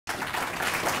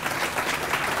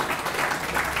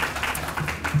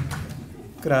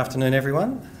Good afternoon,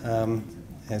 everyone.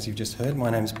 As you've just heard, my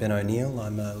name's Ben O'Neill.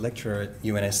 I'm a lecturer at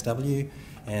UNSW,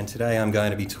 and today I'm going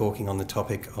to be talking on the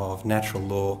topic of natural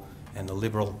law and the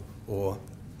liberal, or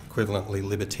equivalently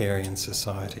libertarian,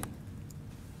 society.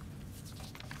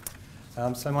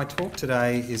 So my talk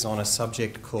today is on a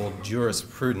subject called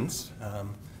jurisprudence.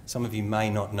 Some of you may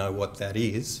not know what that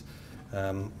is,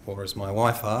 or as my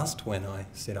wife asked when I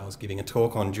said I was giving a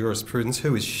talk on jurisprudence,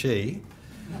 who is she?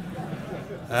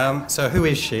 So who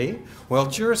is she? Well,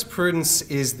 jurisprudence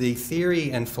is the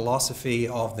theory and philosophy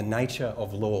of the nature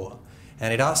of law,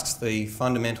 and it asks the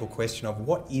fundamental question of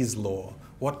what is law?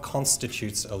 What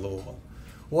constitutes a law?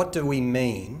 What do we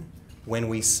mean when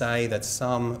we say that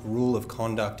some rule of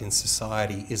conduct in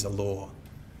society is a law?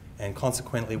 And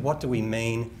consequently, what do we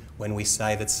mean when we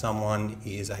say that someone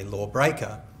is a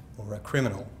lawbreaker or a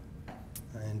criminal?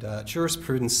 And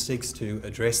jurisprudence seeks to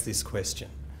address this question.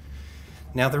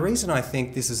 Now, the reason I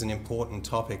think this is an important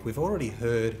topic, we've already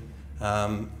heard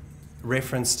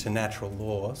reference to natural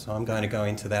law, so I'm going to go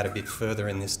into that a bit further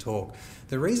in this talk.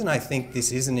 The reason I think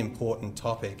this is an important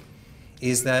topic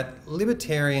is that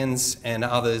libertarians and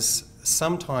others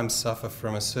sometimes suffer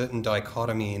from a certain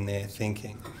dichotomy in their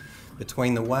thinking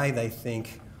between the way they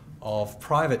think of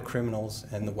private criminals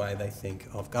and the way they think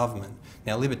of government.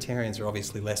 Now, libertarians are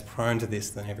obviously less prone to this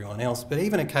than everyone else, but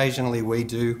even occasionally we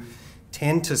do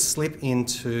tend to slip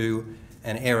into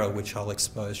an error which I'll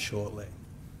expose shortly.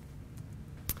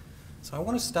 So I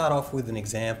want to start off with an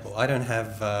example. I don't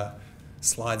have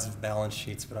slides of balance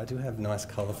sheets, but I do have nice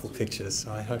colourful pictures,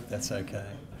 so I hope that's okay.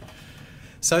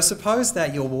 So suppose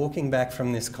that you're walking back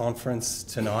from this conference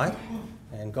tonight,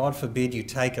 and God forbid you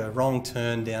take a wrong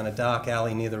turn down a dark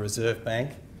alley near the Reserve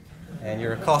Bank, and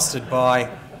you're accosted by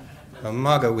a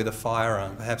mugger with a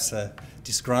firearm, perhaps a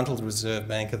disgruntled reserve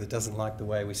banker that doesn't like the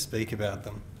way we speak about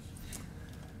them.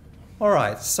 All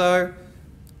right, so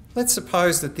let's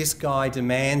suppose that this guy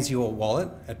demands your wallet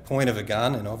at point of a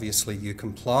gun, and obviously you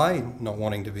comply, not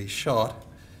wanting to be shot.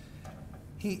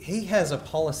 He has a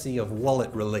policy of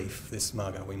wallet relief, this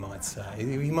mugger, we might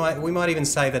say. We might even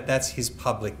say that that's his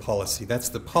public policy. That's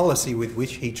the policy with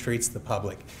which he treats the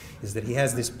public, is that he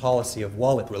has this policy of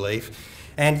wallet relief,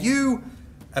 and you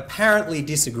apparently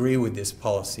disagree with this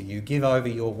policy. You give over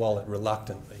your wallet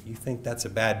reluctantly. You think that's a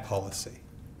bad policy.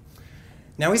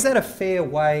 Now, is that a fair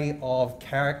way of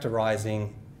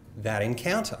characterising that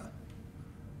encounter?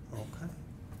 Okay.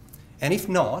 And if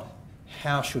not,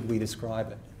 how should we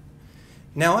describe it?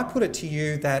 Now, I put it to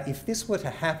you that if this were to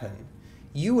happen,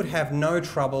 you would have no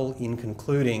trouble in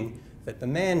concluding that the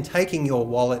man taking your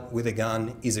wallet with a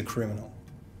gun is a criminal,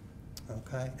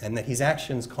 okay, and that his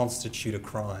actions constitute a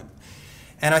crime.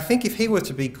 And I think if he were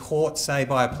to be caught, say,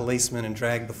 by a policeman and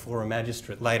dragged before a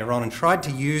magistrate later on and tried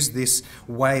to use this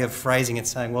way of phrasing it,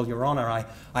 saying, well, Your Honour,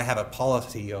 I have a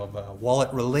policy of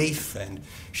wallet relief, and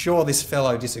sure, this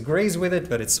fellow disagrees with it,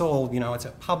 but it's all, it's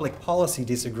a public policy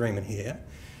disagreement here,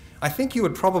 I think you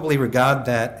would probably regard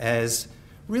that as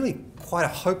really quite a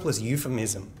hopeless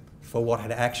euphemism for what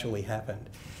had actually happened.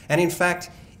 And in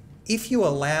fact, if you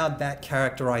allowed that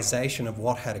characterisation of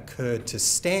what had occurred to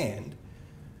stand,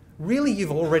 really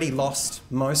you've already lost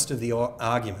most of the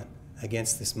argument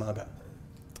against this mugger,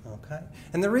 okay?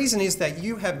 And the reason is that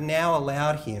you have now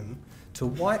allowed him to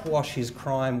whitewash his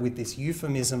crime with this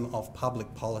euphemism of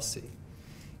public policy.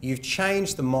 You've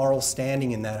changed the moral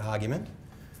standing in that argument.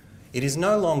 It is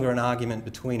no longer an argument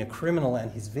between a criminal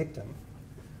and his victim,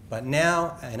 but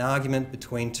now an argument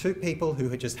between two people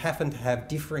who just happen to have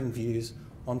differing views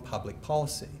on public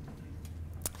policy.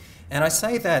 And I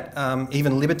say that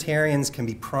even libertarians can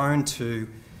be prone to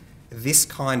this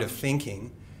kind of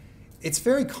thinking. It's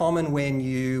very common when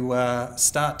you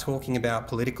start talking about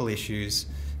political issues,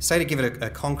 say, to give it a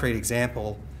concrete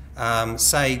example,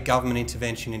 say government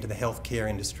intervention into the healthcare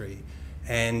industry.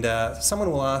 And someone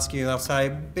will ask you, they'll say,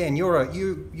 Ben, you're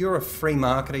a free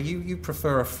marketer, you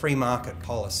prefer a free market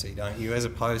policy, don't you, as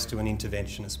opposed to an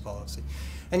interventionist policy.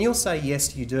 And you'll say,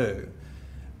 yes, you do.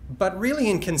 But really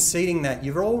in conceding that,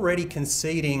 you're already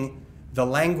conceding the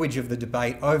language of the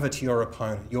debate over to your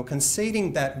opponent. You're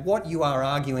conceding that what you are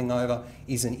arguing over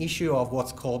is an issue of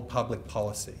what's called public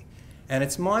policy. And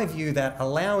it's my view that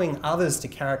allowing others to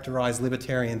characterise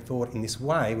libertarian thought in this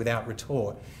way without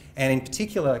retort, and in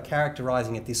particular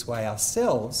characterising it this way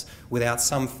ourselves without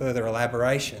some further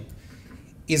elaboration,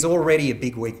 is already a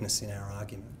big weakness in our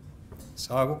argument.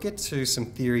 So I will get to some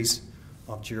theories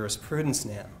of jurisprudence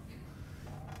now.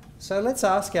 So let's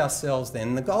ask ourselves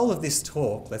then, the goal of this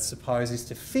talk, let's suppose, is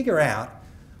to figure out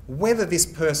whether this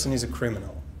person is a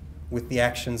criminal with the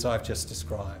actions I've just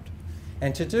described.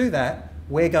 And to do that,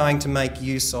 we're going to make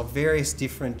use of various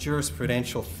different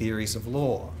jurisprudential theories of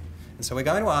law. And so we're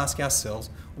going to ask ourselves,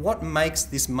 what makes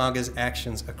this mugger's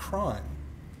actions a crime?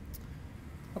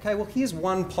 Okay, well, here's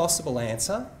one possible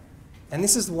answer, and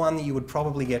this is the one that you would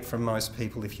probably get from most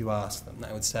people if you ask them.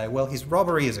 They would say, well, his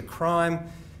robbery is a crime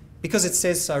because it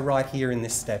says so right here in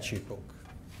this statute book.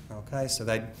 Okay, so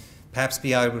they'd perhaps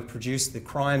be able to produce the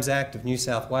Crimes Act of New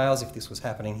South Wales if this was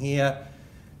happening here,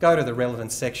 go to the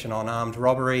relevant section on armed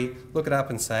robbery, look it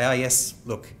up and say, oh yes,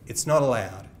 look, it's not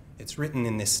allowed. It's written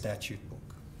in this statute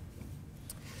book.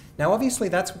 Now obviously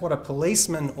that's what a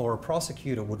policeman or a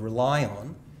prosecutor would rely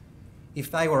on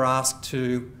if they were asked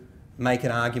to make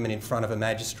an argument in front of a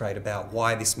magistrate about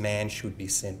why this man should be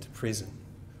sent to prison.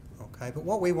 Okay, but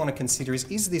what we want to consider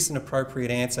is this an appropriate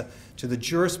answer to the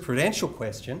jurisprudential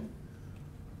question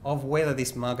of whether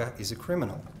this mugger is a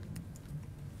criminal?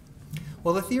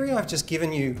 Well, the theory I've just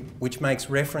given you, which makes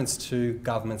reference to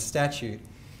government statute,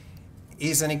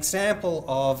 is an example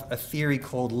of a theory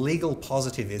called legal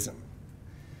positivism.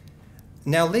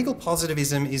 Now, legal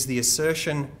positivism is the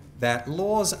assertion that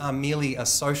laws are merely a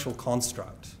social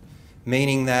construct,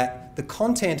 meaning that the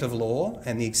content of law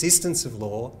and the existence of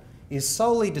law is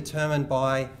solely determined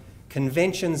by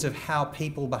conventions of how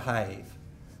people behave,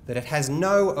 that it has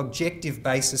no objective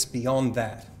basis beyond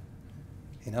that.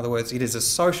 In other words, it is a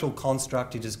social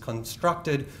construct, it is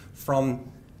constructed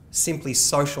from simply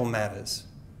social matters,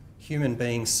 human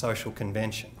beings' social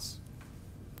conventions.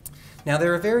 Now,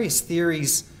 there are various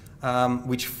theories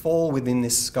which fall within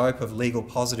this scope of legal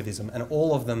positivism, and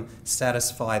all of them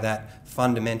satisfy that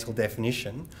fundamental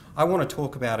definition. I want to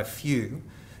talk about a few.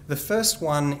 The first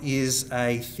one is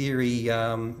a theory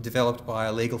developed by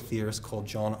a legal theorist called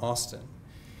John Austin.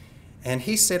 And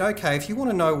he said, okay, if you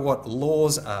want to know what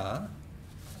laws are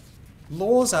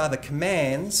the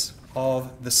commands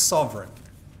of the sovereign.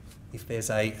 If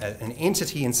there's an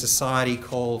entity in society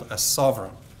called a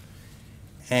sovereign,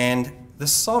 and the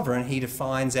sovereign he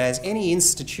defines as any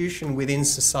institution within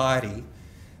society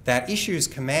that issues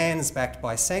commands backed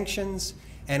by sanctions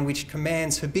and which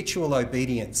commands habitual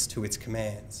obedience to its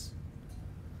commands.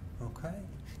 Okay?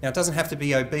 Now, it doesn't have to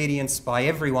be obedience by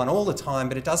everyone all the time,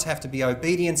 but it does have to be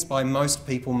obedience by most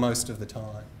people most of the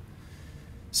time.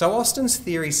 So Austin's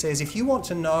theory says if you want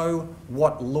to know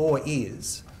what law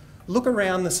is, look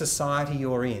around the society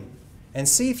you're in and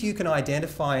see if you can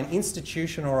identify an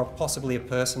institution or possibly a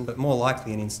person, but more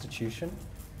likely an institution,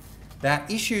 that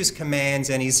issues commands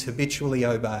and is habitually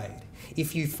obeyed.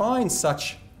 If you find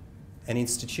such an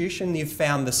institution, you've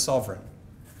found the sovereign.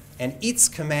 And its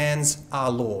commands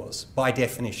are laws, by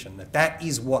definition, that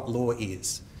is what law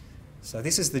is. So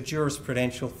this is the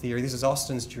jurisprudential theory. This is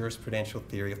Austin's jurisprudential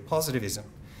theory of positivism.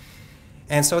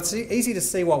 And so it's easy to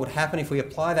see what would happen if we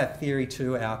apply that theory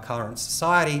to our current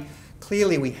society.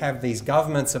 Clearly we have these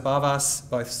governments above us,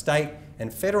 both state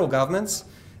and federal governments.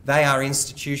 They are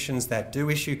institutions that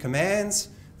do issue commands.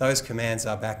 Those commands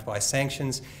are backed by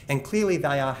sanctions, and clearly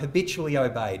they are habitually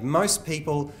obeyed. Most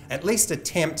people at least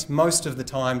attempt most of the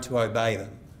time to obey them.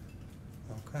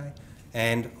 Okay?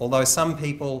 And although some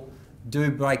people do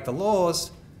break the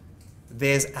laws,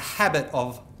 there's a habit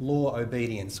of law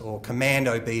obedience or command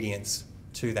obedience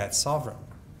to that sovereign.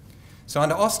 So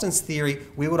under Austin's theory,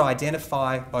 we would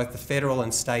identify both the federal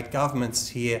and state governments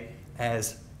here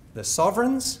as the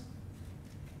sovereigns,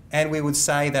 and we would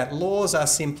say that laws are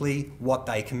simply what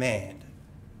they command,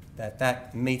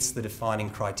 that meets the defining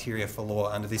criteria for law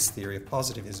under this theory of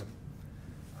positivism.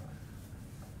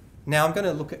 Now I'm going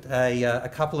to look at a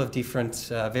couple of different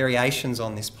variations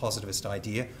on this positivist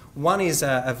idea. One is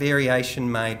a variation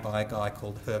made by a guy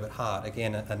called Herbert Hart,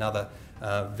 again another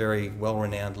very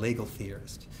well-renowned legal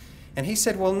theorist. And he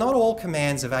said, well, not all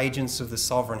commands of agents of the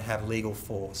sovereign have legal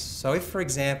force. So if, for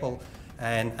example,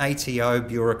 an ATO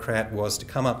bureaucrat was to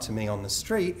come up to me on the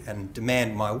street and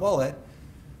demand my wallet,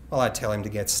 well, I'd tell him to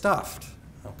get stuffed,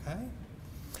 okay?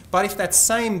 But if that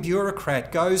same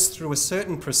bureaucrat goes through a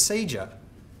certain procedure,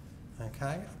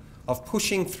 okay, of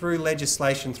pushing through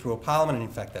legislation through a parliament, and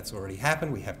in fact that's already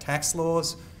happened, we have tax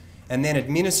laws, and then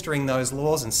administering those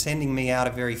laws and sending me out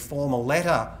a very formal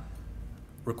letter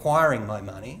requiring my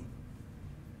money,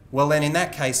 well then in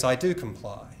that case I do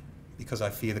comply, because I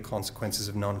fear the consequences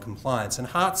of non-compliance. And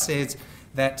Hart says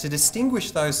that to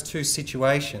distinguish those two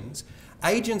situations,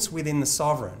 agents within the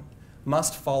sovereign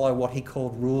must follow what he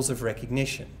called rules of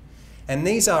recognition. And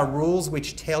these are rules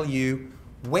which tell you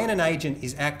when an agent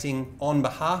is acting on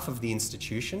behalf of the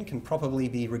institution, can probably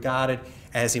be regarded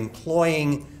as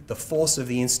employing the force of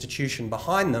the institution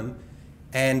behind them,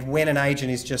 and when an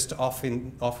agent is just off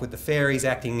with the fairies,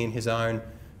 acting in his own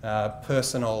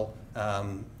personal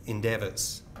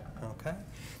endeavours. Okay?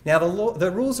 Now,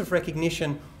 the rules of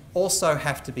recognition also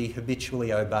have to be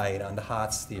habitually obeyed under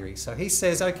Hart's theory. So he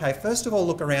says, okay, first of all,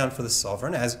 look around for the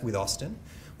sovereign, as with Austin.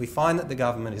 We find that the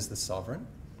government is the sovereign.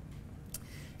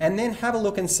 And then have a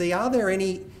look and see, are there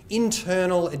any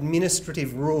internal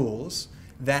administrative rules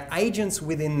that agents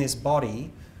within this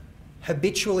body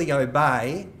habitually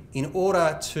obey in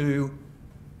order to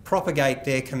propagate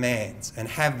their commands and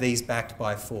have these backed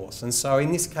by force? And so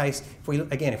in this case,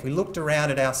 if we looked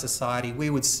around at our society, we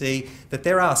would see that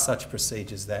there are such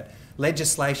procedures, that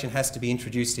legislation has to be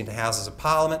introduced into Houses of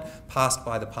Parliament, passed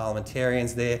by the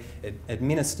parliamentarians there,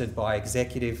 administered by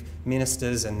executive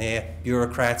ministers and their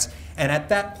bureaucrats, and at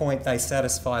that point they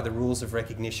satisfy the rules of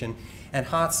recognition. And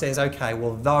Hart says, okay,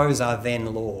 well, those are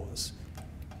then laws.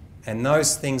 And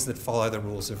those things that follow the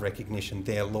rules of recognition,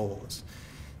 they're laws.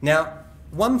 Now,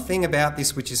 one thing about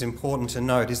this which is important to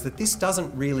note is that this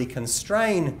doesn't really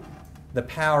constrain the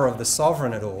power of the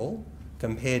sovereign at all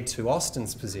compared to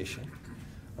Austin's position.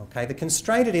 Okay, the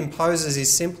constraint it imposes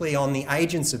is simply on the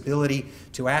agent's ability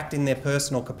to act in their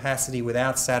personal capacity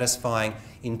without satisfying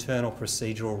internal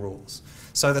procedural rules.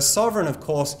 So the sovereign, of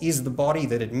course, is the body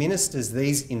that administers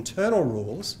these internal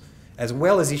rules as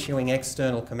well as issuing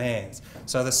external commands.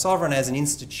 So the sovereign as an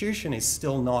institution is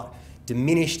still not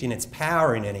diminished in its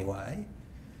power in any way,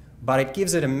 but it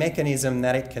gives it a mechanism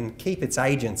that it can keep its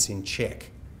agents in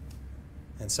check.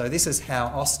 And so this is how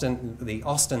the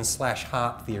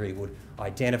Austin/Hart theory would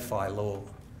identify law.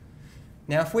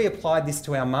 Now, if we applied this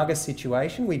to our mugger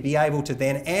situation, we'd be able to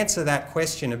then answer that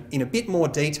question in a bit more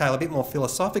detail, a bit more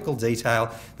philosophical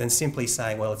detail than simply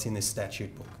saying, well, it's in this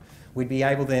statute book. We'd be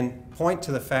able then point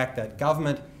to the fact that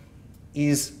government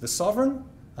is the sovereign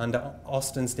under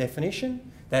Austin's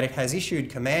definition, that it has issued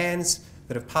commands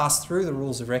that have passed through the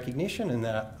rules of recognition and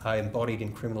that are embodied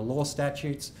in criminal law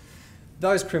statutes.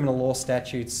 Those criminal law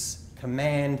statutes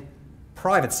command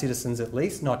private citizens, at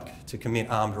least, not to commit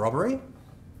armed robbery.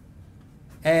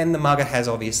 And the mugger has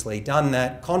obviously done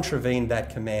that, contravened that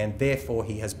command, therefore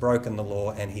he has broken the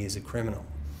law and he is a criminal.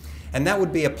 And that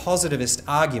would be a positivist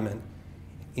argument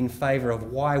in favour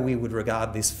of why we would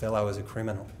regard this fellow as a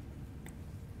criminal.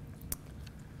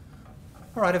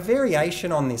 All right, a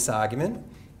variation on this argument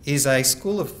is a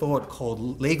school of thought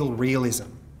called Legal Realism.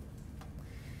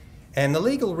 And the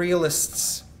legal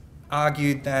realists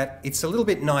argued that it's a little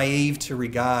bit naive to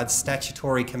regard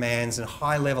statutory commands and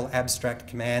high-level abstract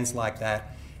commands like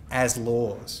that as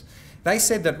laws. They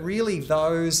said that really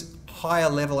those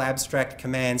higher-level abstract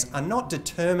commands are not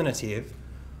determinative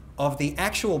of the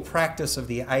actual practice of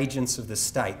the agents of the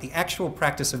state, the actual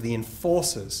practice of the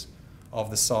enforcers of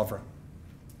the sovereign.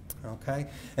 Okay?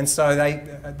 And so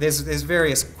there's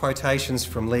various quotations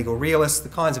from legal realists. The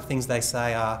kinds of things they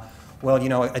say are, well, you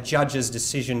know, a judge's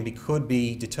decision could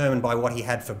be determined by what he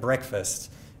had for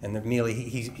breakfast, and that merely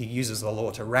he uses the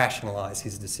law to rationalise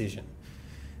his decision.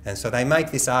 And so they make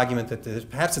this argument that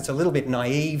perhaps it's a little bit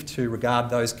naive to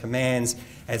regard those commands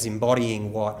as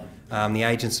embodying what the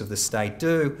agents of the state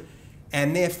do,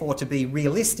 and therefore to be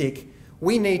realistic,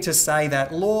 we need to say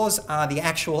that laws are the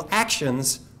actual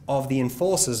actions of the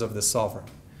enforcers of the sovereign.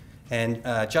 And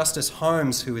Justice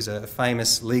Holmes, who is a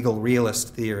famous legal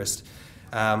realist theorist,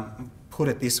 put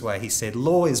it this way. He said,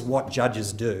 law is what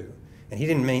judges do. And he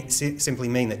didn't simply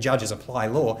mean that judges apply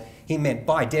law. He meant,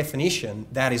 by definition,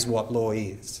 that is what law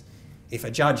is. If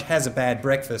a judge has a bad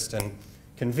breakfast and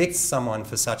convicts someone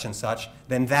for such and such,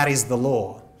 then that is the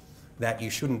law, that you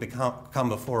shouldn't come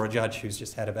before a judge who's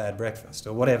just had a bad breakfast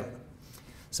or whatever.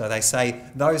 So they say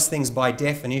those things by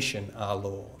definition are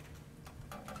law.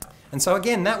 And so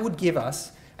again, that would give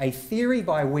us a theory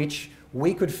by which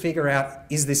we could figure out,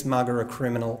 is this mugger a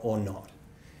criminal or not?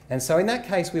 And so in that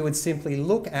case, we would simply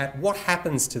look at what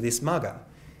happens to this mugger.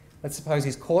 Let's suppose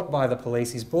he's caught by the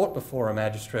police, he's brought before a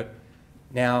magistrate.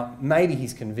 Now, maybe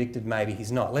he's convicted, maybe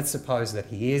he's not. Let's suppose that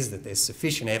he is, that there's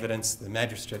sufficient evidence, the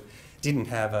magistrate didn't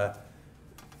have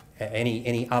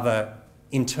any other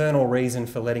internal reason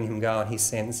for letting him go and he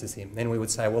sentences him. Then we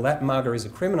would say, well, that mugger is a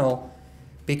criminal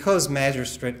because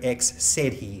Magistrate X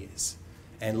said he is,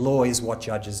 and law is what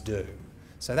judges do.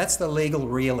 So that's the legal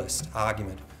realist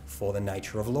argument for the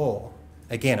nature of law.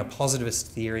 Again, a positivist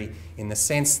theory in the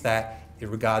sense that it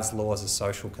regards law as a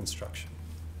social construction.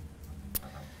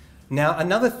 Now,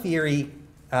 another theory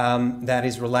that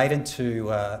is related to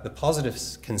the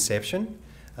positivist conception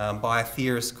by a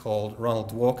theorist called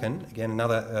Ronald Dworkin, again,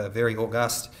 another very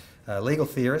august legal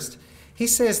theorist, he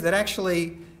says that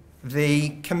actually the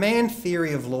command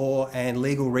theory of law and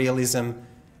legal realism,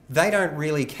 they don't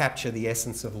really capture the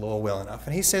essence of law well enough.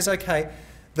 And he says, okay,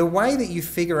 the way that you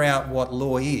figure out what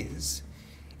law is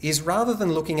is rather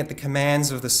than looking at the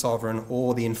commands of the sovereign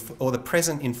or the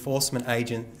present enforcement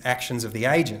actions of the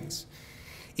agents,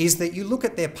 is that you look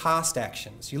at their past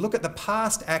actions. You look at the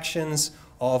past actions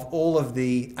of all of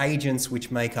the agents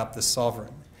which make up the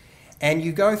sovereign. And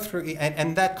you go through,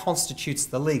 and that constitutes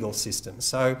the legal system.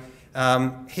 So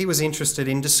he was interested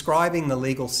in describing the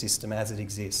legal system as it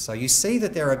exists. So you see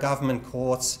that there are government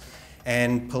courts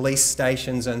and police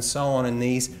stations and so on, and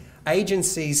these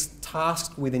agencies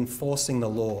tasked with enforcing the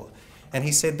law. And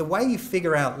he said the way you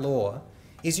figure out law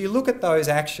is you look at those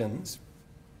actions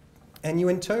and you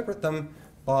interpret them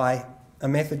by a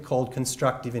method called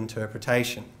constructive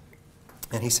interpretation.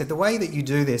 And he said the way that you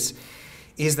do this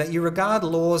is that you regard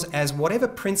laws as whatever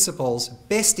principles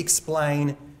best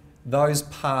explain those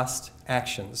past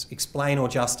actions, explain or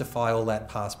justify all that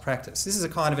past practice. This is a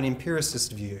kind of an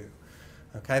empiricist view.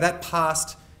 Okay, that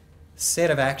past set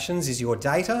of actions is your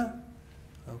data.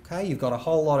 Okay, you've got a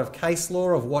whole lot of case law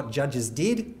of what judges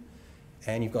did,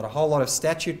 and you've got a whole lot of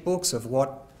statute books of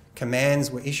what commands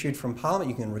were issued from Parliament.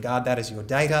 You can regard that as your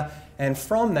data, and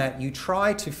from that you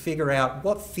try to figure out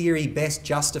what theory best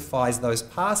justifies those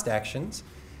past actions,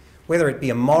 whether it be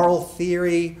a moral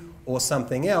theory or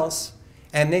something else,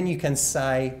 and then you can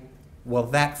say, well,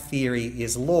 that theory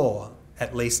is law,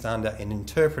 at least under an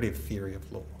interpretive theory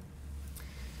of law.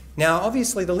 Now,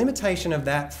 obviously, the limitation of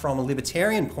that from a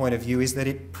libertarian point of view is that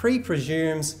it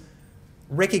presumes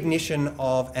recognition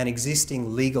of an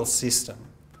existing legal system.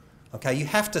 Okay, you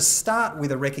have to start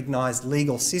with a recognised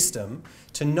legal system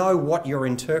to know what you're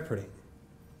interpreting.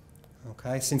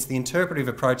 Okay, since the interpretive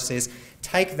approach says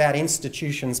take that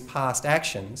institution's past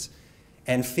actions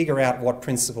and figure out what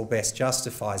principle best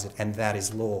justifies it, and that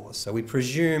is law. So we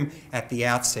presume at the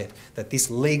outset that this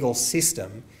legal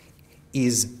system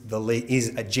is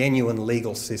a genuine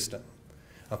legal system.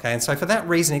 Okay, and so for that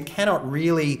reason it cannot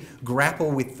really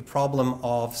grapple with the problem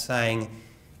of saying,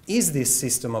 is this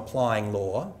system applying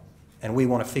law? And we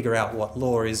want to figure out what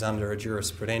law is under a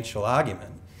jurisprudential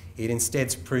argument. It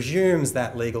instead presumes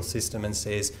that legal system and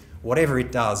says whatever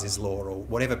it does is law, or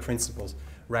whatever principles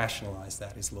rationalise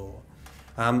that is law.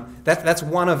 That's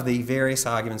one of the various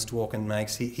arguments Dworkin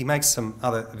makes. He makes some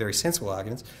other very sensible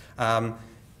arguments.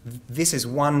 This is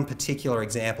one particular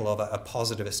example of a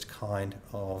positivist kind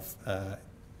of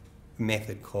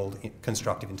method called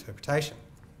constructive interpretation.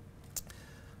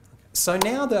 So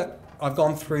now that I've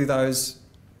gone through those,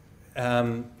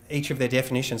 each of their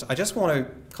definitions, I just want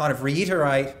to kind of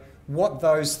reiterate what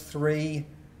those three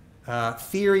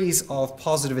theories of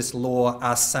positivist law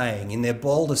are saying in their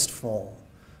boldest form.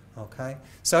 Okay?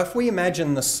 So if we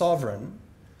imagine the sovereign,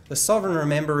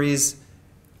 remember, is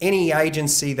any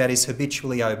agency that is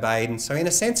habitually obeyed, and so in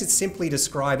a sense it's simply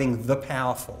describing the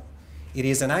powerful. It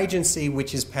is an agency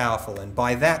which is powerful, and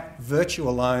by that virtue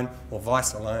alone, or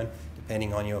vice alone,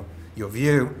 depending on your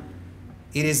view,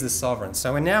 it is the sovereign.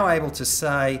 So we're now able to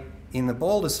say in the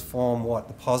boldest form what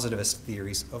the positivist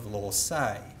theories of law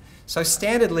say. So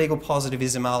standard legal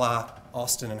positivism a la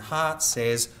Austin and Hart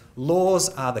says laws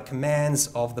are the commands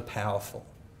of the powerful,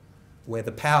 where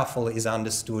the powerful is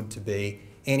understood to be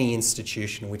any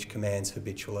institution which commands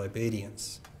habitual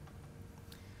obedience.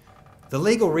 The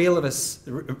legal realists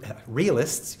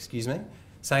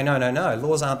say no,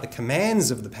 laws aren't the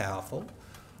commands of the powerful.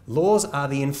 Laws are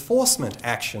the enforcement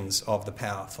actions of the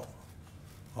powerful,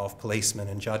 of policemen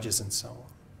and judges and so on.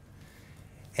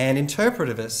 And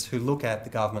interpretivists who look at the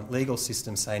government legal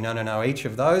system say no, each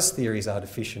of those theories are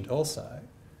deficient also.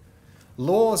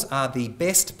 Laws are the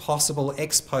best possible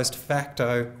ex post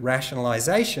facto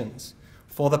rationalisations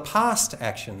for the past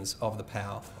actions of the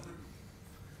powerful.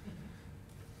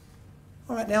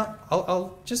 All right, now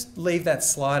I'll just leave that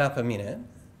slide up a minute.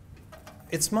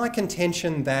 It's my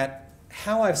contention that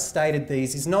how I've stated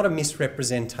these is not a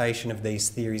misrepresentation of these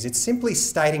theories. It's simply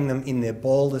stating them in their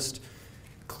boldest,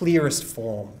 clearest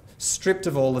form, stripped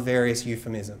of all the various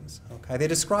euphemisms. Okay? They're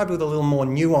described with a little more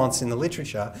nuance in the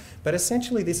literature, but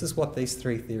essentially this is what these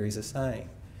three theories are saying.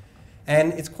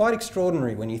 And it's quite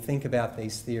extraordinary when you think about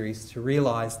these theories to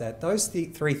realise that those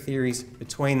three theories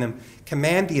between them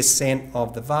command the assent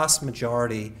of the vast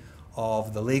majority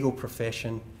of the legal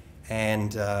profession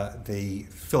and the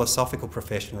philosophical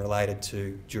profession related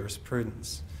to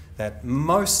jurisprudence. That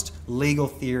most legal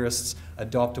theorists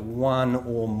adopt one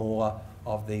or more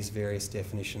of these various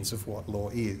definitions of what law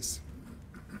is.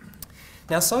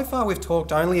 Now, so far we've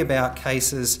talked only about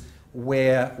cases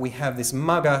where we have this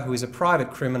mugger who is a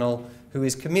private criminal who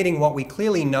is committing what we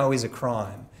clearly know is a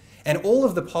crime. And all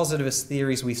of the positivist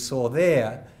theories we saw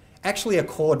there actually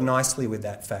accord nicely with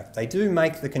that fact. They do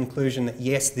make the conclusion that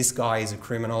yes, this guy is a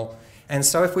criminal, And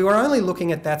so if we were only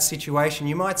looking at that situation,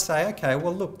 you might say, okay,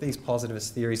 well, look, these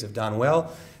positivist theories have done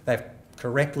well. They've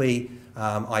correctly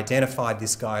identified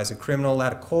this guy as a criminal.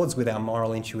 That accords with our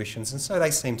moral intuitions, and so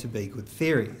they seem to be good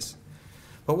theories.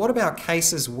 But what about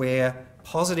cases where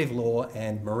positive law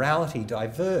and morality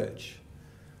diverge?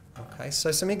 Okay,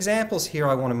 so some examples here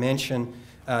I want to mention,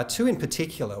 two in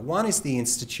particular. One is the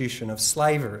institution of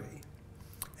slavery,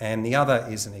 and the other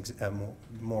is a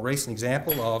more recent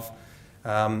example of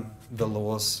the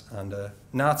laws under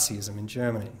Nazism in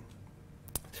Germany.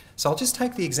 So I'll just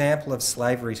take the example of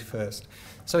slavery first.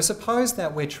 So suppose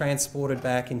that we're transported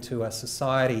back into a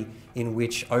society in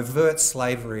which overt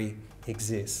slavery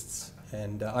exists.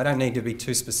 And I don't need to be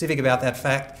too specific about that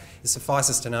fact. It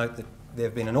suffices to note that there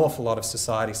have been an awful lot of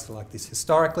societies like this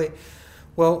historically.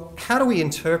 Well, how do we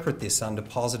interpret this under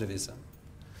positivism?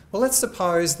 Well, let's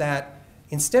suppose that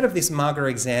instead of this mugger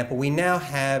example, we now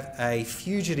have a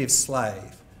fugitive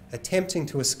slave attempting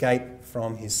to escape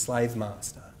from his slave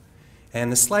master. And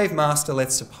the slave master,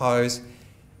 let's suppose,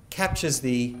 captures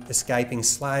the escaping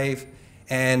slave,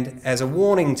 and as a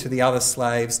warning to the other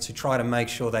slaves to try to make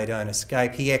sure they don't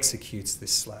escape, he executes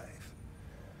this slave.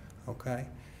 Okay?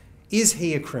 Is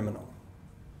he a criminal?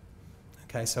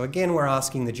 Okay, so again we're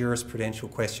asking the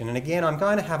jurisprudential question, and again I'm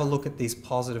going to have a look at these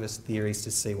positivist theories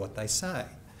to see what they say.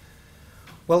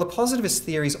 Well, the positivist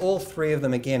theories, all three of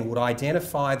them again, would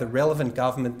identify the relevant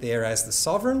government there as the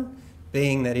sovereign,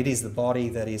 being that it is the body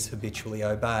that is habitually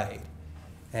obeyed.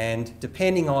 And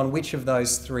depending on which of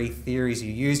those three theories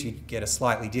you use, you get a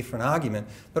slightly different argument,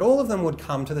 but all of them would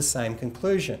come to the same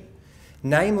conclusion,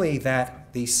 namely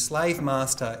that the slave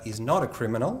master is not a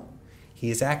criminal. He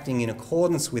is acting in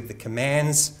accordance with the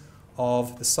commands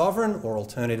of the sovereign, or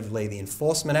alternatively the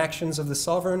enforcement actions of the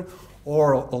sovereign,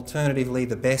 or alternatively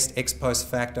the best ex post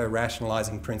facto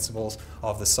rationalising principles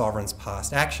of the sovereign's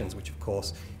past actions, which of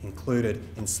course included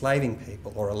enslaving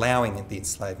people or allowing the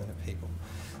enslavement of people.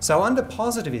 So under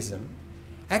positivism,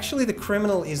 actually the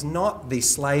criminal is not the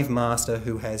slave master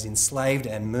who has enslaved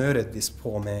and murdered this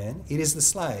poor man, it is the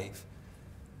slave.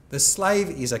 The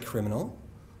slave is a criminal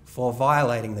for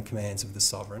violating the commands of the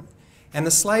sovereign, and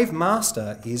the slave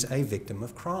master is a victim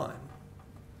of crime.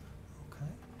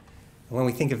 When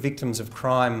we think of victims of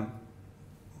crime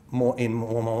in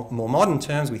more modern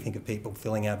terms, we think of people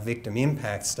filling out victim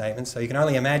impact statements. So you can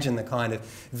only imagine the kind of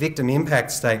victim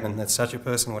impact statement that such a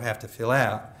person would have to fill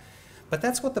out. But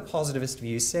that's what the positivist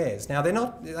view says. Now, they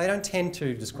don't tend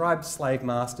to describe slave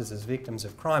masters as victims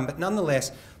of crime, but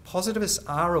nonetheless, positivists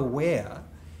are aware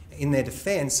in their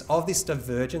defence of this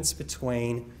divergence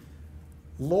between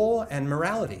law and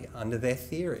morality under their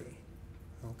theory.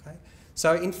 Okay?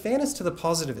 So in fairness to the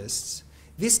positivists,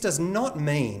 this does not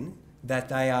mean that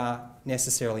they are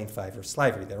necessarily in favour of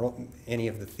slavery. Any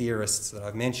of the theorists that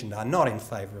I've mentioned are not in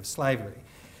favour of slavery.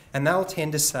 And they'll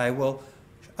tend to say, well,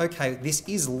 okay, this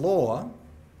is law,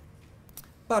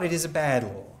 but it is a bad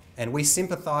law. And we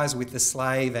sympathise with the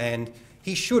slave, and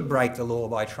he should break the law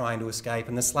by trying to escape,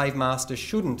 and the slave master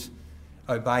shouldn't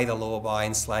obey the law by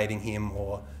enslaving him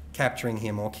or capturing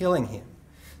him or killing him.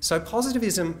 So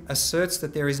positivism asserts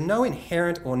that there is no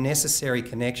inherent or necessary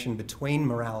connection between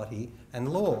morality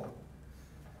and law.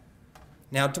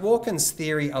 Now, Dworkin's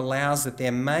theory allows that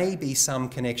there may be some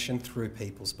connection through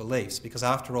people's beliefs, because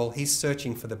after all, he's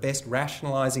searching for the best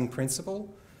rationalising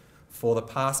principle for the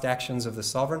past actions of the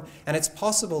sovereign, and it's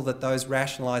possible that those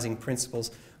rationalising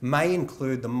principles may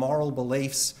include the moral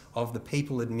beliefs of the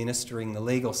people administering the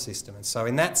legal system. And so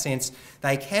in that sense,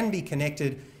 they can be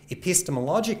connected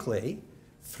epistemologically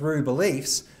through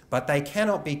beliefs, but they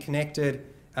cannot be connected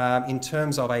in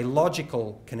terms of a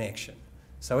logical connection.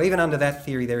 So even under that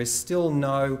theory, there is still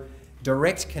no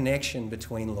direct connection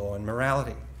between law and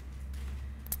morality.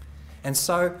 And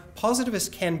so positivists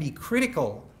can be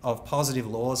critical of positive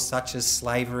laws such as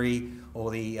slavery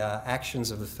or the actions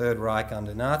of the Third Reich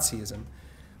under Nazism,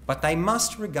 but they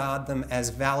must regard them as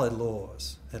valid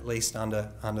laws, at least under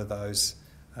those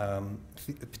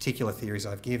particular theories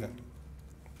I've given.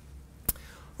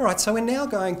 All right, so we're now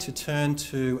going to turn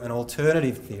to an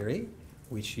alternative theory,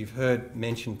 which you've heard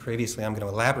mentioned previously. I'm going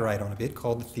to elaborate on a bit,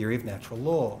 called the theory of natural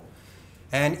law.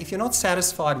 And if you're not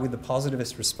satisfied with the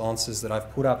positivist responses that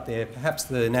I've put up there, perhaps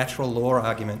the natural law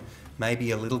argument may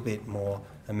be a little bit more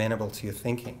amenable to your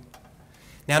thinking.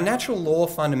 Now, natural law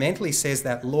fundamentally says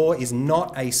that law is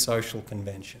not a social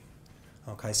convention.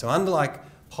 Okay, so unlike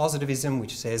positivism,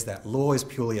 which says that law is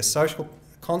purely a social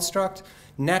construct,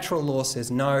 natural law says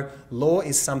no, law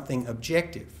is something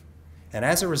objective, and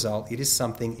as a result it is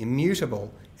something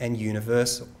immutable and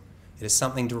universal. It is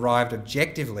something derived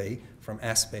objectively from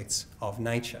aspects of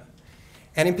nature.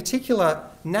 And in particular,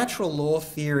 natural law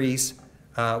theories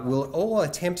will all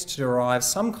attempt to derive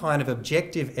some kind of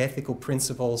objective ethical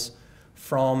principles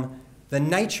from the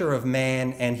nature of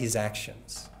man and his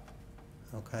actions.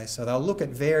 Okay, so they'll look at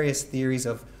various theories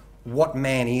of what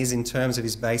man is in terms of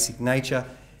his basic nature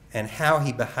and how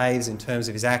he behaves in terms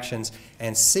of his actions,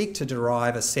 and seek to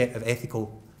derive a set of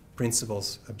ethical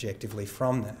principles objectively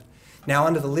from that. Now,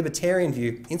 under the libertarian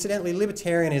view, incidentally,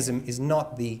 libertarianism is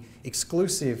not the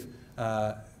exclusive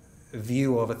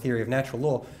view of a theory of natural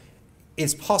law.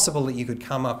 It's possible that you could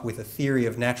come up with a theory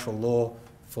of natural law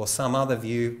for some other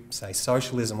view, say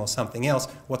socialism or something else.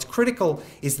 What's critical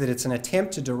is that it's an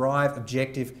attempt to derive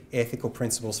objective ethical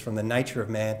principles from the nature of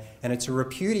man, and it's a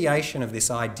repudiation of this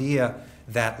idea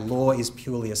that law is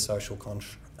purely a social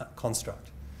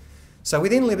construct. So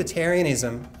within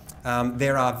libertarianism,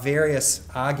 there are various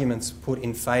arguments put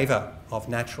in favour of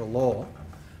natural law.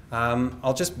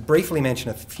 I'll just briefly mention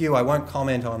a few. I won't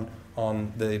comment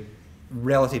on the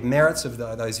relative merits of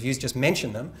those views, just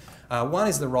mention them. One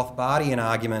is the Rothbardian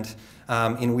argument,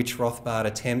 in which Rothbard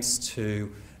attempts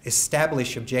to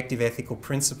establish objective ethical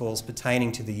principles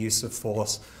pertaining to the use of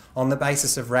force on the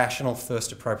basis of rational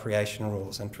first appropriation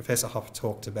rules. And Professor Hart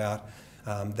talked about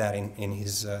that in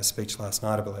his speech last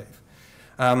night, I believe.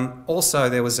 Also,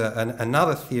 there was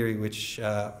another theory which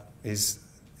is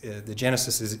the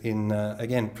genesis is in,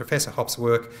 again, Professor Hop's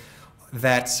work,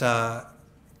 that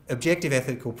objective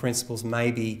ethical principles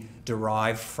may be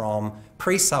derived from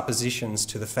presuppositions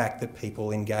to the fact that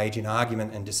people engage in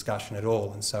argument and discussion at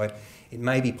all. And so it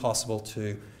may be possible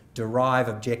to derive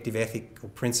objective ethical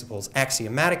principles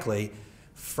axiomatically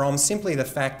from simply the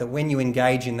fact that when you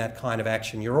engage in that kind of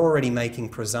action, you're already making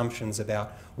presumptions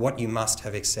about what you must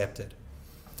have accepted.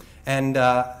 And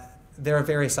there are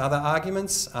various other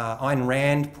arguments. Ayn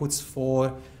Rand puts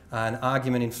forward an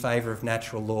argument in favour of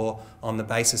natural law on the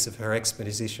basis of her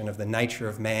exposition of the nature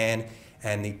of man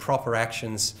and the proper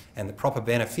actions and the proper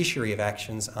beneficiary of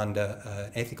actions under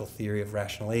an ethical theory of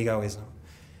rational egoism.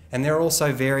 And there are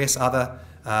also various other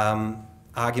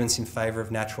arguments in favour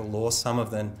of natural law. Some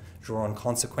of them draw on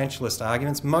consequentialist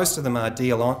arguments. Most of them are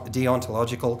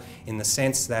deontological in the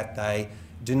sense that they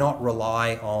do not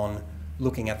rely on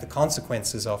looking at the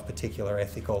consequences of particular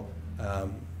ethical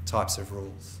types of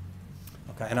rules.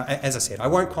 Okay, and as I said, I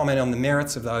won't comment on the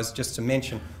merits of those, just to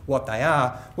mention what they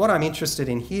are. What I'm interested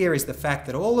in here is the fact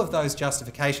that all of those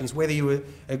justifications, whether you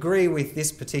agree with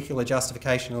this particular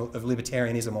justification of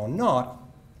libertarianism or not,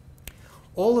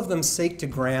 all of them seek to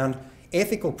ground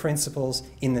ethical principles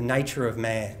in the nature of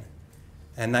man.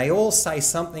 And they all say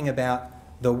something about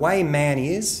the way man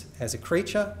is as a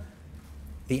creature,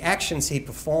 the actions he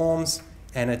performs,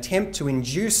 and attempt to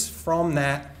induce from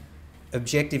that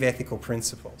objective ethical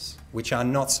principles, which are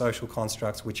not social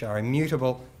constructs, which are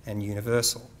immutable and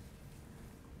universal.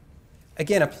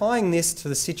 Again, applying this to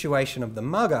the situation of the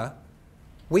mugger,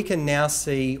 we can now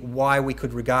see why we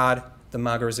could regard the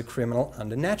mugger as a criminal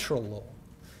under natural law.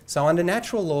 So under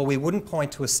natural law, we wouldn't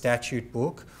point to a statute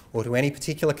book or to any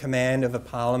particular command of a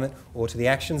parliament or to the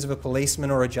actions of a policeman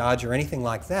or a judge or anything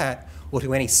like that, or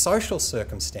to any social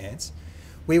circumstance.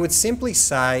 We would simply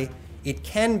say it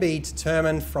can be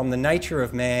determined from the nature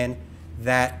of man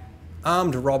that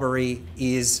armed robbery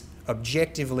is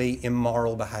objectively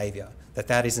immoral behaviour,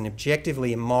 that is an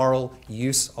objectively immoral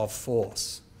use of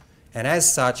force. And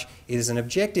as such, it is an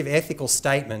objective ethical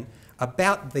statement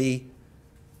about the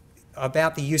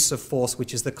use of force,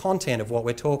 which is the content of what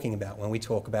we're talking about when we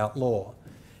talk about law.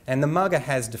 And the mugger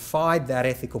has defied that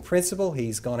ethical principle.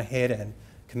 He's gone ahead and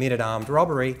committed armed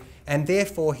robbery, and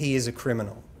therefore he is a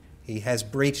criminal. He has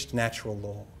breached natural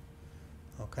law.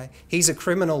 Okay? He's a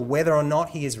criminal whether or not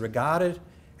he is regarded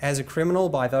as a criminal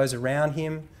by those around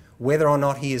him, whether or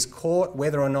not he is caught,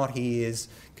 whether or not he is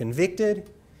convicted.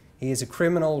 He is a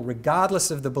criminal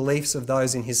regardless of the beliefs of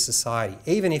those in his society.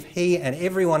 Even if he and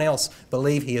everyone else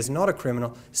believe he is not a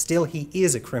criminal, still he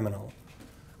is a criminal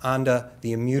under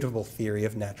the immutable theory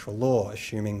of natural law,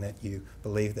 assuming that you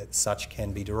believe that such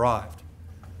can be derived.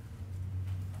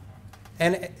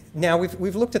 And now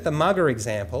we've looked at the mugger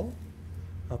example.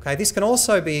 Okay, this can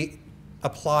also be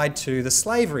applied to the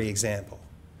slavery example.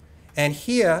 And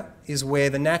here is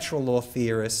where the natural law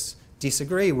theorists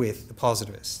disagree with the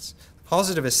positivists. The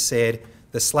positivists said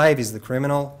the slave is the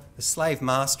criminal, the slave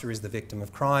master is the victim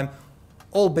of crime,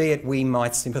 albeit we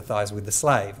might sympathise with the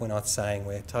slave. We're not saying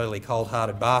we're totally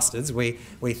cold-hearted bastards. We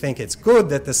think it's good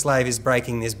that the slave is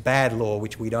breaking this bad law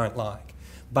which we don't like.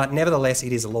 But nevertheless,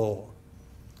 it is law.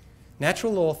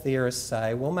 Natural law theorists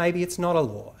say, well, maybe it's not a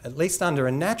law. At least under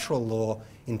a natural law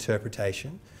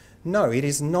interpretation, no, it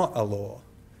is not a law.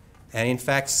 And in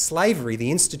fact, slavery,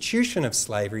 the institution of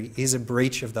slavery, is a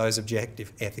breach of those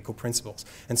objective ethical principles.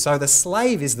 And so the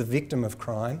slave is the victim of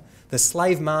crime, the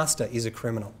slave master is a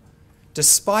criminal,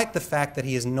 despite the fact that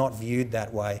he is not viewed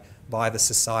that way by the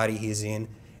society he is in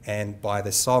and by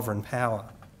the sovereign power.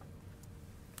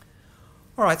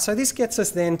 All right, so this gets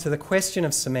us then to the question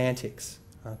of semantics.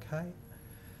 Okay,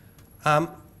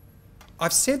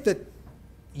 I've said that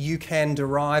you can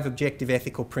derive objective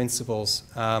ethical principles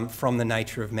from the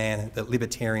nature of man, that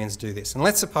libertarians do this. And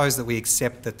let's suppose that we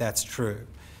accept that that's true.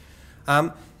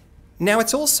 Now,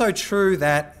 it's also true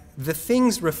that the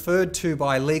things referred to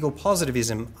by legal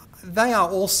positivism, they are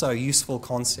also useful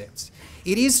concepts.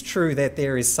 It is true that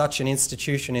there is such an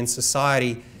institution in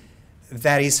society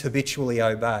that is habitually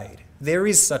obeyed. There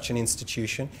is such an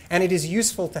institution, and it is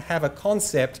useful to have a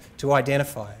concept to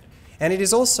identify it. And it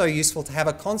is also useful to have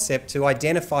a concept to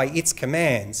identify its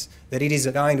commands that it is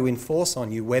going to enforce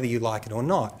on you, whether you like it or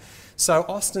not. So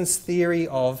Austin's theory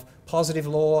of positive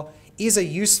law is a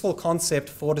useful concept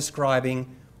for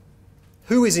describing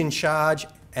who is in charge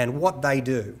and what they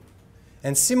do.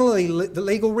 And similarly, the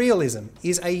legal realism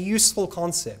is a useful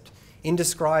concept in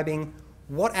describing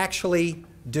what actually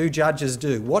do judges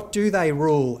do? What do they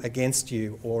rule against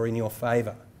you or in your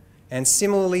favour? And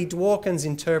similarly, Dworkin's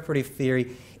interpretive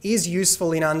theory is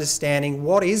useful in understanding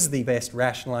what is the best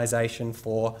rationalisation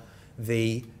for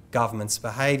the government's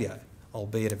behaviour,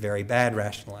 albeit a very bad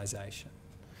rationalisation.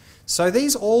 So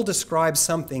these all describe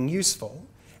something useful,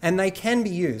 and they can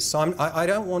be used. So I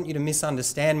don't want you to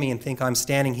misunderstand me and think I'm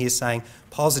standing here saying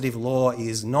positive law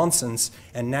is nonsense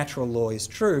and natural law is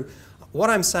true.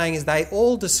 What I'm saying is they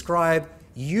all describe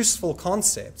useful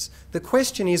concepts. The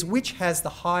question is, which has the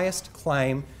highest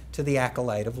claim to the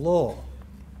accolade of law?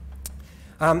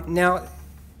 Now,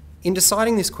 in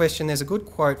deciding this question, there's a good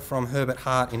quote from Herbert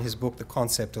Hart in his book, The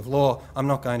Concept of Law. I'm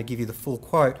not going to give you the full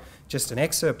quote, just an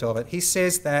excerpt of it. He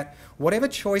says that whatever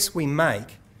choice we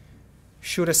make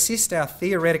should assist our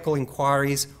theoretical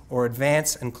inquiries or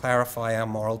advance and clarify our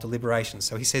moral deliberations.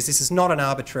 So he says this is not an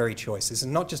arbitrary choice. This is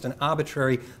not just an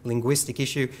arbitrary linguistic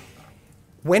issue.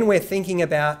 When we're thinking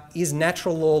about is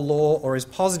natural law law or is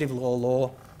positive law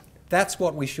law, that's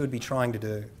what we should be trying to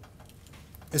do.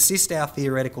 Assist our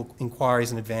theoretical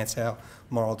inquiries and advance our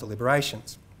moral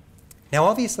deliberations. Now,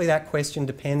 obviously, that question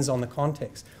depends on the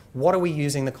context. What are we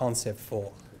using the concept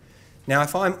for? Now,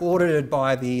 if I'm audited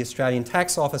by the Australian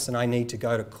Tax Office and I need to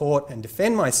go to court and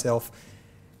defend myself,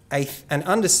 an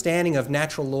understanding of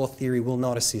natural law theory will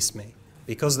not assist me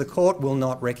because the court will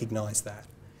not recognise that.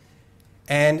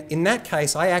 And in that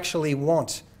case, I actually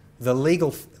want the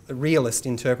legal realist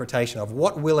interpretation of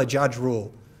what will a judge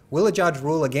rule. Will a judge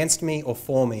rule against me or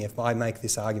for me if I make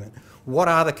this argument? What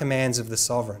are the commands of the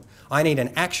sovereign? I need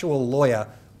an actual lawyer,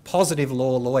 positive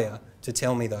law lawyer, to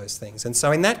tell me those things. And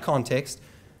so in that context,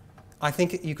 I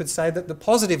think you could say that the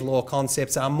positive law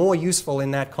concepts are more useful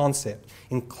in that concept,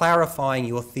 in clarifying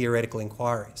your theoretical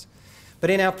inquiries. But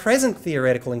in our present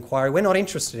theoretical inquiry, we're not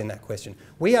interested in that question.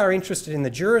 We are interested in the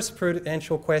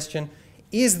jurisprudential question,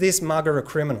 is this mugger a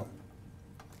criminal?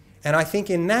 And I think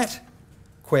in that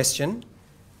question,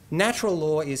 natural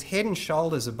law is head and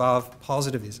shoulders above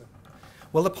positivism.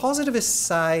 Well, the positivists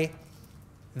say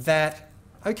that,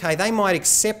 okay, they might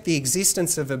accept the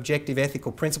existence of objective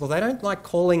ethical principles. They don't like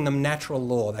calling them natural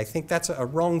law. They think that's a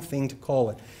wrong thing to call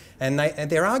it. And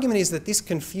their argument is that this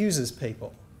confuses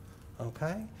people,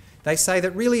 okay? They say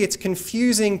that really it's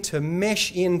confusing to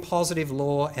mesh in positive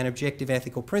law and objective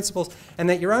ethical principles, and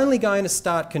that you're only going to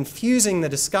start confusing the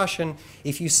discussion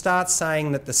if you start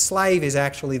saying that the slave is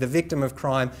actually the victim of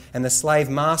crime and the slave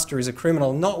master is a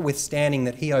criminal, notwithstanding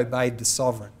that he obeyed the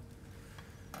sovereign.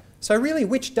 So really,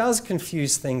 which does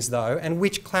confuse things though, and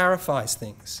which clarifies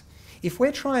things? If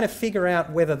we're trying to figure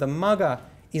out whether the mugger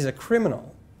is a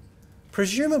criminal,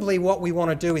 presumably what we want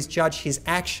to do is judge his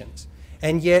actions,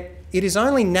 and yet it is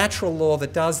only natural law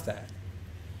that does that.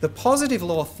 The positive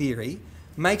law theory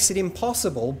makes it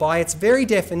impossible, by its very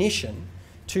definition,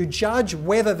 to judge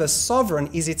whether the sovereign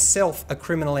is itself a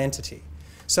criminal entity.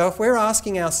 So if we're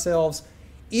asking ourselves,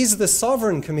 is the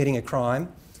sovereign committing a crime?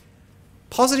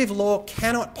 Positive law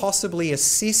cannot possibly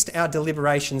assist our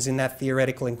deliberations in that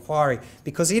theoretical inquiry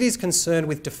because it is concerned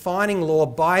with defining law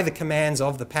by the commands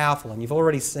of the powerful. And you've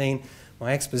already seen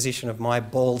my exposition of my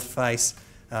bald face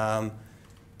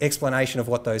explanation of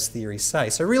what those theories say.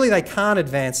 So really they can't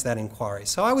advance that inquiry.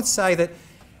 So I would say that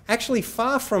actually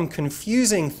far from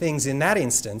confusing things in that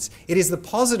instance, it is the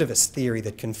positivist theory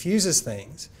that confuses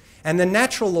things and the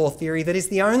natural law theory that is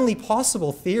the only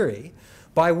possible theory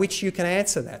by which you can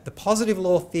answer that. The positive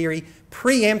law theory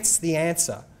preempts the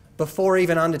answer before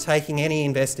even undertaking any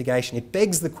investigation. It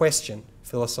begs the question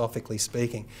philosophically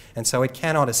speaking, and so it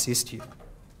cannot assist you.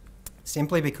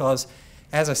 Simply because,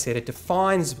 as I said, it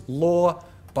defines law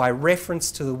by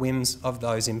reference to the whims of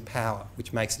those in power,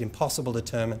 which makes it impossible to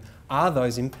determine, are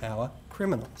those in power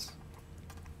criminals?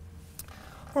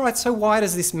 All right, so why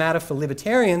does this matter for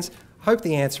libertarians? I hope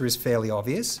the answer is fairly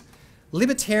obvious.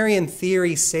 Libertarian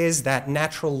theory says that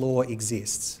natural law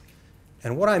exists.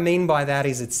 And what I mean by that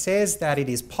is it says that it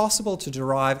is possible to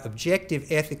derive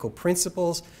objective ethical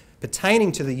principles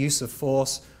pertaining to the use of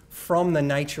force from the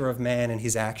nature of man and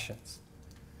his actions.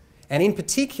 And in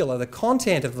particular, the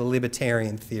content of the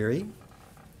libertarian theory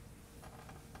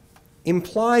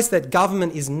implies that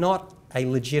government is not a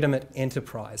legitimate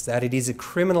enterprise, that it is a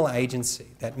criminal agency,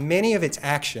 that many of its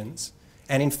actions,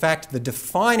 and in fact the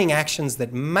defining actions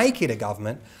that make it a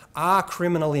government, are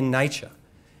criminal in nature.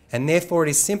 And therefore it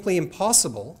is simply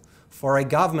impossible for a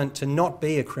government to not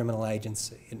be a criminal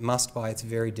agency. It must by its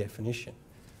very definition.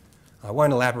 I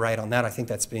won't elaborate on that. I think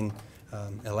that's been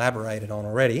elaborated on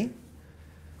already.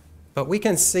 But we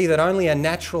can see that only a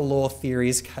natural law theory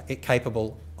is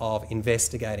capable of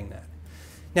investigating that.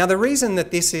 Now, the reason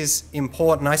that this is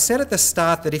important, I said at the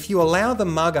start that if you allow the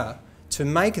mugger to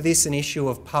make this an issue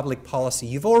of public policy,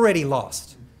 you've already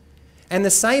lost. And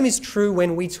the same is true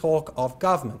when we talk of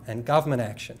government and government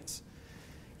actions.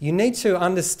 You need to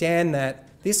understand that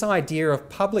this idea of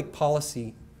public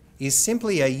policy is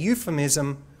simply a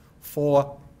euphemism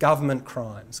for government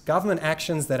crimes, government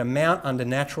actions that amount under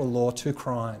natural law to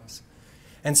crimes.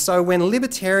 And so when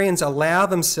libertarians allow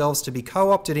themselves to be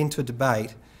co-opted into a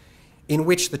debate in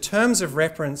which the terms of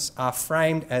reference are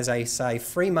framed as a, say,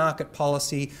 free market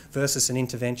policy versus an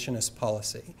interventionist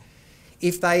policy,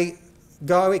 if they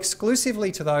go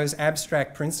exclusively to those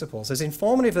abstract principles, as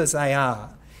informative as they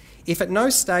are, if at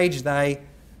no stage they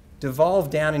devolve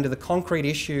down into the concrete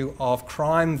issue of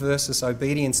crime versus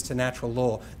obedience to natural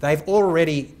law, they've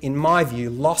already, in my view,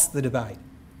 lost the debate.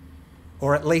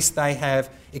 Or at least they have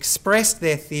expressed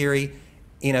their theory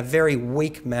in a very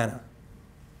weak manner.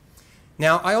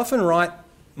 Now, I often write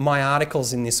my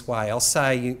articles in this way. I'll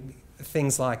say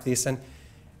things like this, and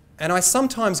I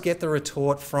sometimes get the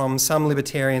retort from some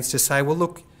libertarians to say, well,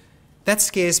 look, that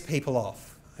scares people off.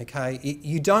 Okay,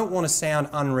 you don't want to sound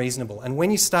unreasonable. And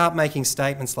when you start making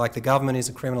statements like the government is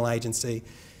a criminal agency,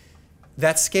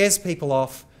 that scares people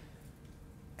off.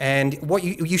 And what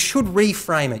you should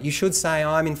reframe it. You should say,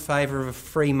 I'm in favour of a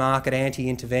free market,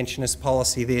 anti-interventionist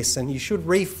policy this, and you should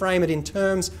reframe it in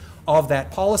terms of that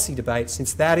policy debate,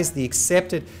 since that is the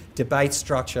accepted debate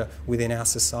structure within our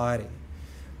society.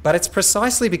 But it's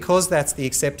precisely because that's the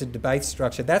accepted debate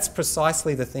structure, that's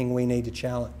precisely the thing we need to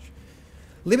challenge.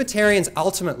 Libertarians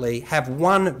ultimately have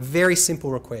one very simple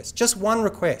request, just one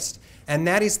request, and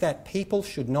that is that people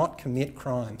should not commit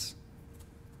crimes.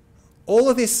 All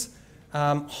of this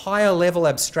higher level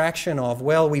abstraction of,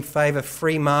 well, we favour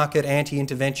free market,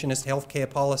 anti-interventionist healthcare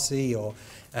policy or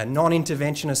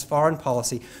non-interventionist foreign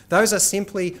policy, those are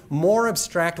simply more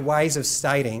abstract ways of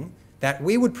stating that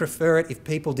we would prefer it if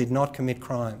people did not commit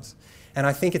crimes. And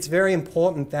I think it's very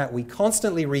important that we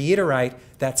constantly reiterate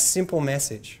that simple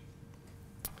message.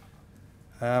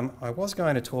 I was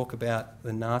going to talk about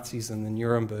the Nazis and the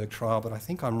Nuremberg trial, but I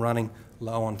think I'm running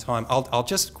low on time. I'll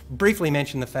just briefly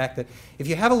mention the fact that if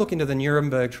you have a look into the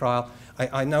Nuremberg trial,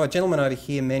 I know a gentleman over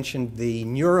here mentioned the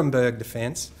Nuremberg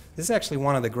defence. This is actually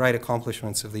one of the great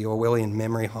accomplishments of the Orwellian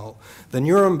memory hole. The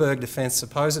Nuremberg defence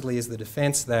supposedly is the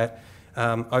defence that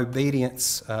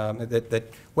obedience,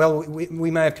 well, we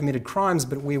may have committed crimes,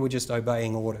 but we were just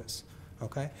obeying orders.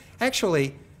 Okay?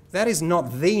 Actually, that is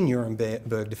not the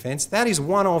Nuremberg defence. That is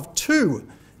one of two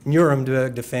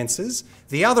Nuremberg defences,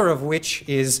 the other of which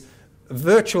is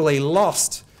virtually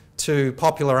lost to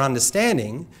popular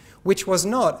understanding, which was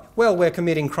not, well, we're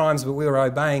committing crimes but we were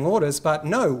obeying orders, but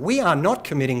no, we are not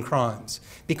committing crimes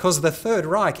because the Third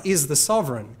Reich is the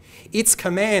sovereign. Its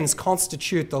commands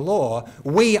constitute the law.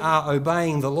 We are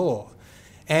obeying the law.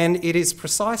 And it is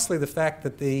precisely the fact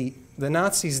that the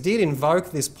Nazis did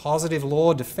invoke this positive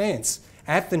law defence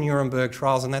at the Nuremberg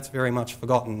trials, and that's very much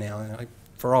forgotten now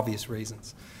for obvious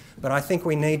reasons. But I think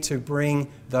we need to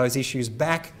bring those issues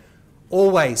back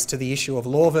always to the issue of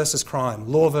law versus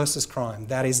crime. Law versus crime.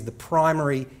 That is the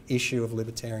primary issue of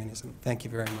libertarianism. Thank you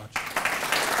very much.